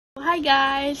Hi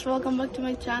guys! Welcome back to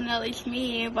my channel. It's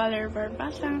me, Valery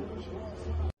Barbasa.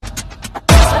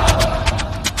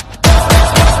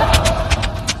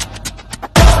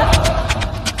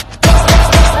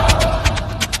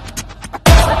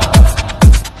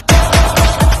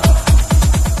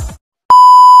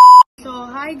 So,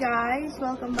 hi guys!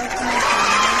 Welcome back to my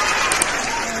channel.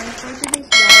 And for today's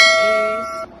vlog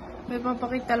is may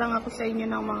papakita lang ako sa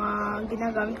inyo ng mga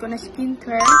ginagamit ko na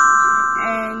skincare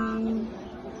and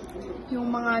yung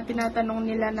mga tinatanong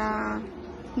nila na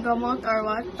gamot or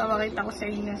what, papakita ko sa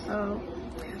inyo. So,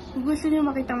 kung gusto nyo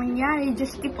makita mangyari,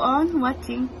 just keep on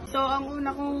watching. So, ang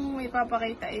una kong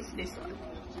ipapakita is this one.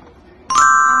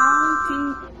 Ang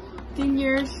 10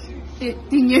 years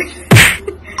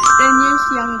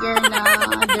younger na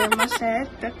derma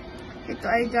set. Ito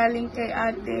ay galing kay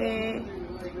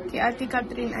Ate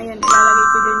Catherine. Ayan, ilalagay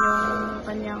ko din yung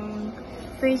kanyang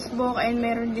Facebook and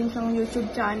meron din siyang YouTube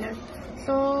channel.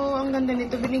 So, ang ganda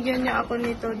nito. Binigyan niya ako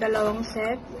nito 2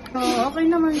 set. So, okay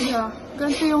naman siya.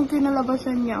 Ganito yung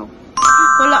kinalabasan niya.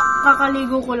 Wala,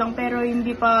 kakaligo ko lang pero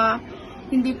hindi pa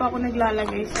ako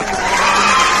naglalagay sa.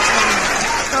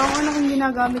 So, ang una kong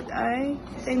ginagamit ay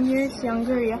 10 years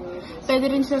younger. Yeah. Pwede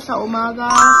rin siya sa umaga,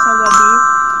 sa gabi.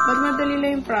 But madali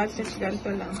lang yung process.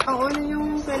 Ganito lang. Ang una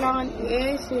yung kailangan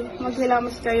is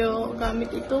maghilamas kayo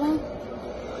gamit itong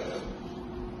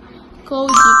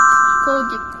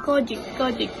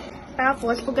Kojic.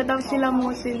 Tapos, pagkatapos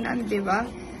hilamusin, diba?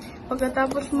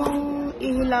 Pagkatapos mong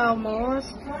ihilamos,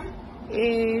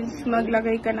 is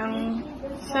maglagay ka ng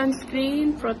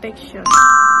sunscreen protection.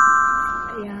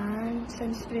 Ayan,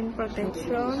 sunscreen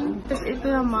protection. Tapos ito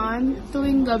naman,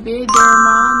 tuwing gabi,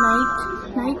 derma,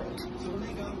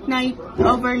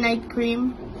 overnight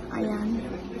cream. Ayan.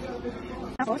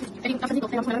 Tapos,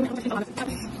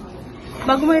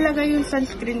 bago mo ilagay yung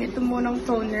sunscreen, ito munang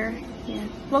toner. Yan.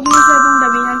 Huwag mo masyadong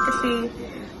damihan kasi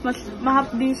mas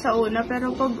mahapdi sa una,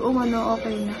 pero pag umano,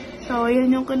 okay na. So,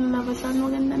 yan yung kinalabasan.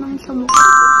 Maganda naman sa mukha.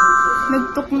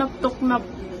 Nagtuknap-tuknap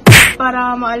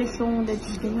para maalis yung dead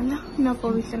skin. Wala,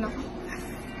 napawisan ako.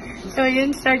 So,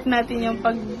 yun, start natin yung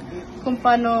kung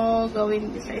paano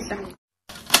gawin isa-isa.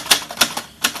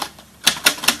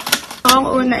 So, ang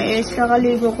una is,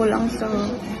 kakaligo ko lang sa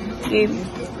game.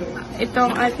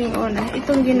 Itong ating una.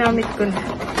 Itong ginamit ko na.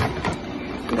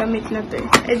 Gamit na to eh.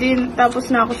 E din, tapos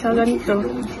na ako sa ganito.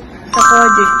 Sa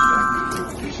Kojic.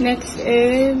 Next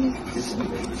is,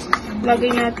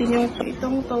 lagay natin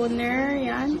itong toner.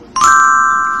 Yan.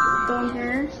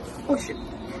 Toner. Oh shit.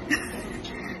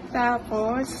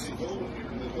 Tapos,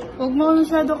 huwag mo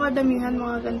masyado kadamihan,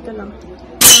 mga ganito lang.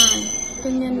 Yan.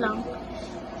 Ganyan lang.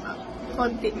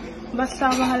 Konti.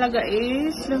 Basta mahalaga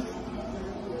is,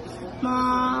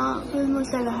 ma-feel mo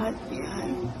sa lahat.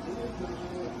 Yan.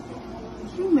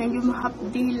 Medyo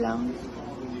mahapdi lang.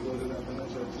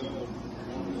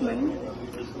 Yan.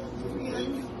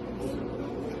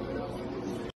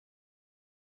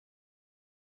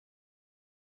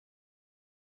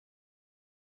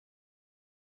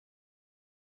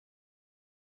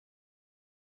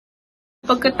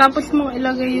 Pagkatapos mong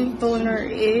ilagay yung toner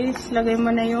is, lagay mo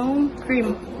na yung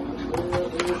cream.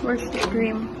 Where's the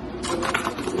cream?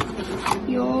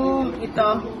 Yung ito,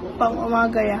 pang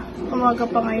umaga ya. Umaga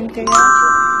pa ngayon kaya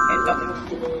ito.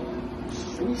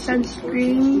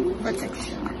 Sunscreen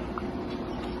protection.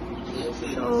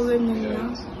 So, ganyan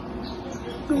lang.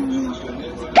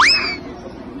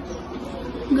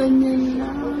 Ganyan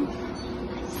lang.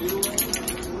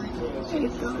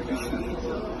 Ito.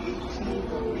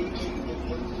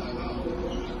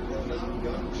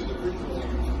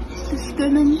 Tapos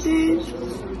ganun din.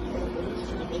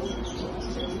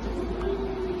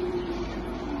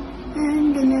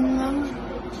 And ganyan lang.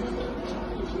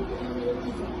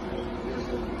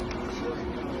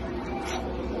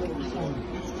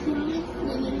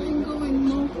 Ganyan lang gawin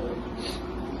mo.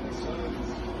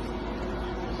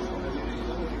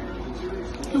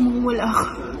 Namumula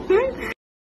ako.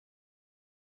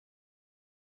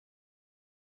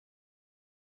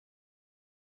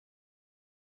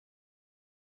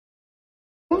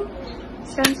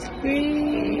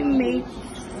 Sunscreen mate.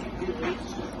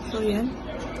 So yan.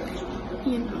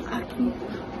 Yan ang aking.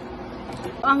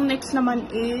 Ang next naman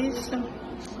is,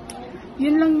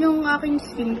 yun lang yung aking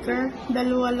skincare.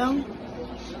 2 lang.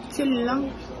 Chill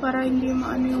lang. Para hindi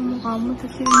maano yung mukha mo.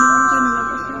 Kasi yun yung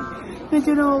kinalabasan.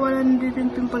 Medyo nawawalan din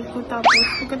yung pimples ko. Tapos,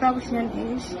 pagkatapos yan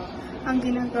is, ang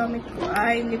ginagamit ko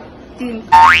ay lip tint.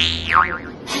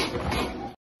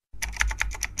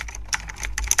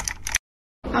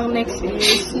 Ang next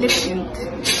is lip tint.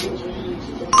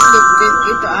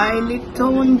 Ito ay Lip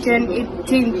Tone Gen 8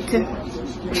 Tint.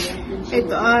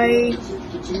 Ito ay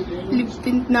lip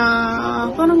tint na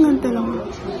parang ganito lang.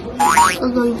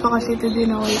 Gagawin pa kasi ito din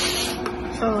na wala.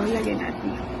 So, lagyan natin.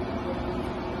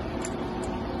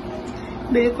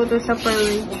 Bili ko to sa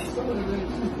Parade.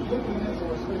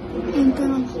 Ito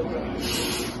lang.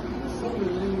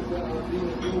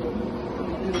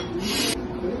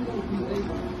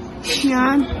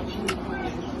 Yan.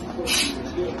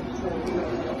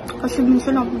 Kasi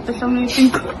minsan napunta sa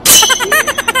meeting ko.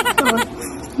 So,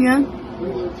 yan.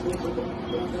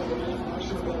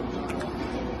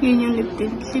 Yan yung lip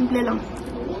tint. Simple lang.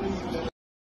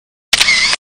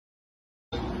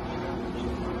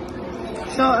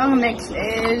 So, ang next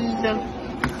is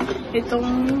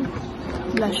itong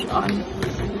blush on.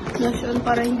 Blush on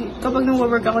para hindi, kapag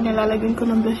nag-work ako, nilalagyan ko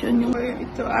ng blush on.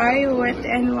 Ito ay Wet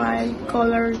n Wild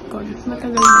Color Con.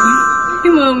 Matagal na yun.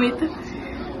 Yung moment.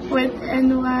 Wet n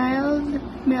Wild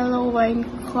Mellow Wine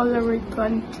Color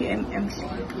Con TMMC.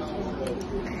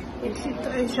 Ito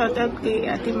ay shoutout kay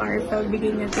Ate Marifel.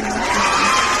 Bigyan niya ito ng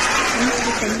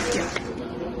Thankyou.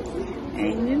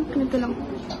 And yun, ito lang.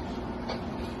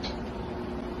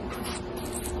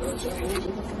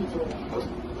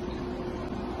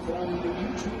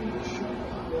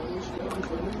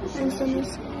 And so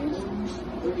this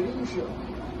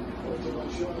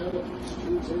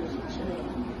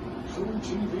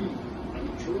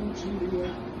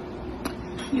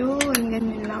yun,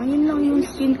 ganyan lang. Yun lang yung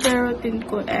skincare routine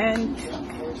ko. And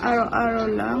araw-araw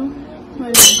lang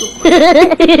maligo.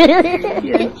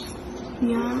 Yan.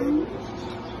 Yan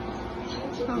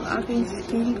ang aking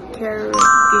skincare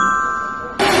routine.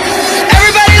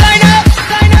 Everybody line up!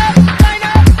 Line up! Line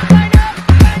up! Line up!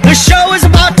 The show is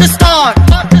about to start!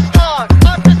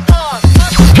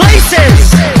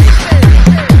 Places!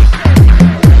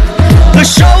 The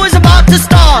show is about to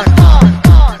start!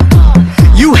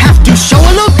 You have to show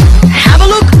a look, have a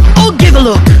look, or give a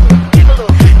look.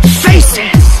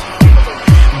 Faces!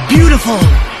 Beautiful!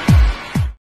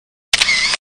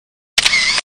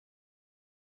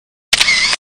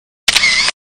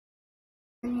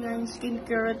 Yung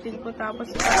skincare routine ko, tapos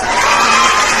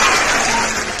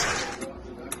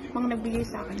mga nagbigay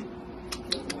sa akin.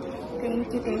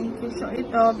 Thank you. So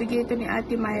ito, bigay ito ni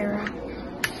Ate Myra.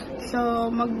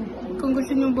 So kung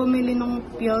gusto nyo bumili ng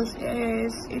pills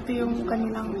is ito yung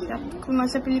kanilang shop. Kung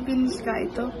nasa Philippines ka,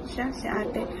 ito siya, si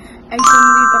Ate. Ay kung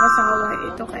dito ka sa Hawaii,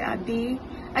 ito kay Ate,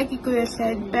 ay kay Kuya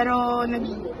Sed. Pero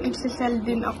nagsisell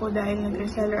din ako dahil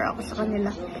nag-reseller ako sa kanila.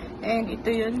 And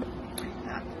ito yun,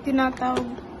 tinatawag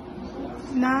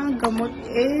na gamot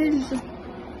is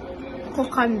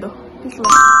Kokando. This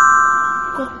one.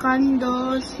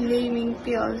 Kokando Slimming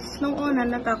Pills. Nung una,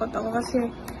 natakot ako kasi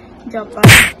Japan.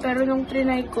 Pero nung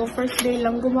trinay ko, first day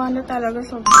lang, gumana talaga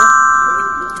sobra.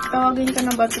 Tawagin ka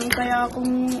na bathroom. Kaya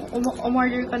kung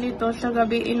umorder ka nito sa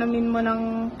gabi, inumin mo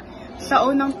ng sa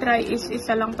unang try is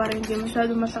isa lang para hindi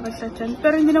masyado masakit sa tiyan.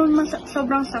 Pero hindi naman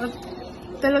sobrang sakit.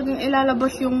 Talagang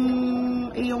ilalabas yung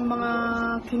iyong mga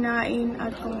kinain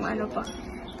at kung ano pa.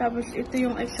 Tapos ito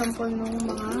yung example ng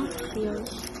mga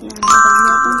pills. Yan, madami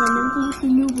akong ganyan. Kung gusto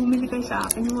nyo, bumili kayo sa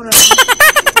akin. Mura lang.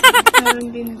 Meron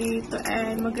din dito.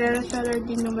 And magre-reseller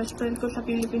din yung best friend ko sa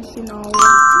Philippines, si Noah.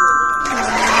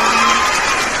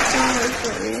 So ito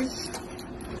is,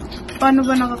 paano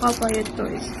ba nakakapayat to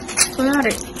is?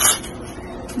 Kunwari,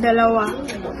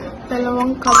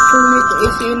 dalawang capsule nito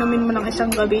is inumin mo ng isang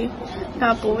gabi.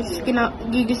 Tapos,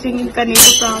 gigisingin ka nito,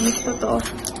 promise, totoo.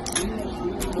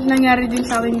 Nangyari din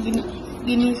sa akin,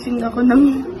 ginising ako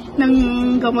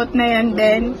ng gamot na yan.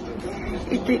 Then,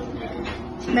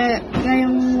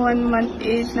 ngayong 1 month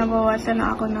is nabawasan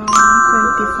na ako ng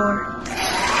 24.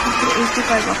 Kasi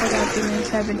 85 ako dati,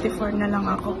 74 na lang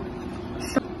ako.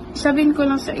 So, sabihin ko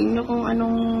lang sa inyo kung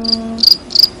anong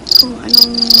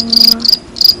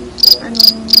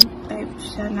type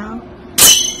siya na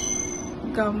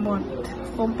gamot.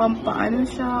 Kung pampaano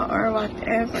siya or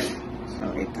whatever. So,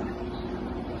 ito.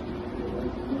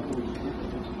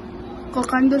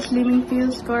 Kokando Slimming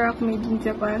Pills, Korak, made in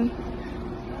Japan.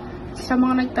 Sa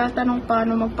mga nagtatanong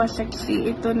paano magpa-sexy,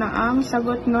 ito na ang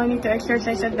sagot. No need to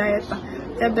exercise at diet pa.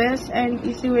 The best and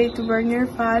easy way to burn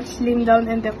your fat, slim down,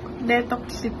 and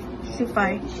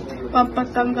detoxify.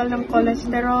 Pampatanggal ng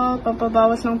cholesterol,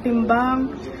 pampabawas ng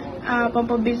timbang,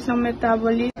 pampabilis ng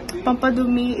metabolism,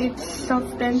 pampadumi, it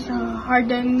softens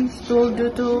hardened stool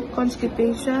due to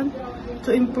constipation,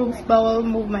 to improve bowel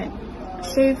movement.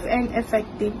 Safe and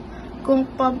effective. Kung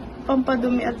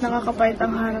pampadumi at nakakapait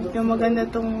ang hanap nyo, maganda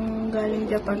tong galing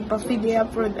Japan. Pa-FDA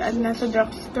approved at nasa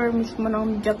drugstore mismo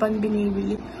ng Japan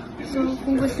binibili. So,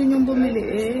 kung gusto nyo bumili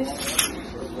is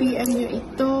PM nyo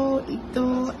ito,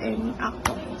 and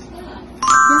ako.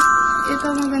 Yeah, ito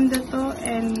maganda to,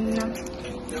 and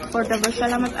affordable.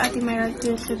 Salamat Ate Mayra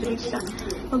Cedric sa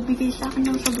magbigay sa akin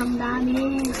ng sobrang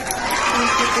dami.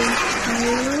 Thank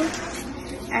you.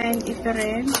 And ito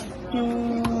rin,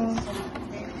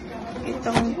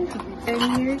 itong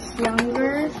 10 years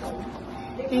younger.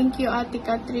 Thank you Ate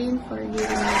Catherine for giving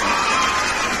me this.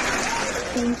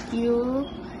 Thank you.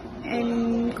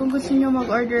 And kung gusto nyo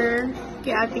mag-order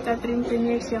kay Ate Catherine 10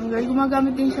 years younger,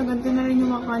 gumagamit din siya. Ganito na rin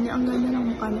yung mukha niya. Ang ganda ng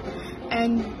mukha niya.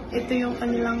 And ito yung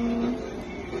kanilang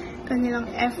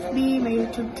FB, may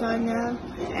YouTube channel.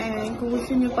 And kung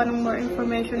gusto nyo pa ng more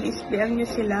information, is PM nyo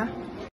sila.